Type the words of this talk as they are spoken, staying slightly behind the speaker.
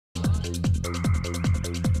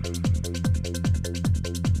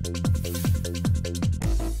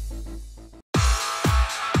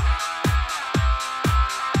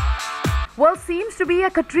to be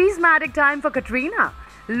a charismatic time for Katrina.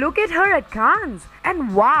 Look at her at Cannes.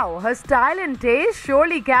 And wow, her style and taste.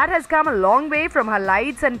 Surely Kat has come a long way from her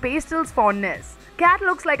lights and pastels fondness. Kat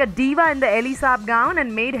looks like a diva in the Elie Saab gown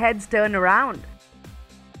and made heads turn around.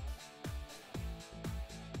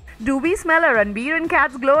 Do we smell a Ranbir in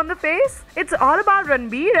Kat's glow on the face? It's all about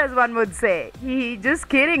Ranbir, as one would say. Just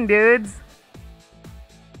kidding, dudes.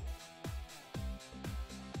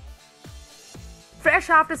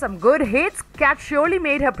 Fresh after some good hits, Kat surely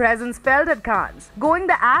made her presence felt at Cannes. Going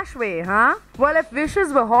the Ash way, huh? Well, if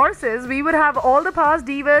wishes were horses, we would have all the past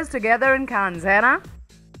divas together in Cannes, hai na?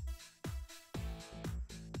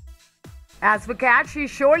 As for Kat,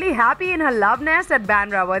 she's surely happy in her love nest at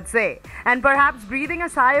Bandra, would say. And perhaps breathing a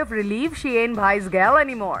sigh of relief she ain't Bhai's girl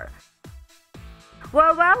anymore.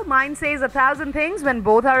 Well, mind says 1,000 things when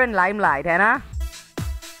both are in limelight, hai na?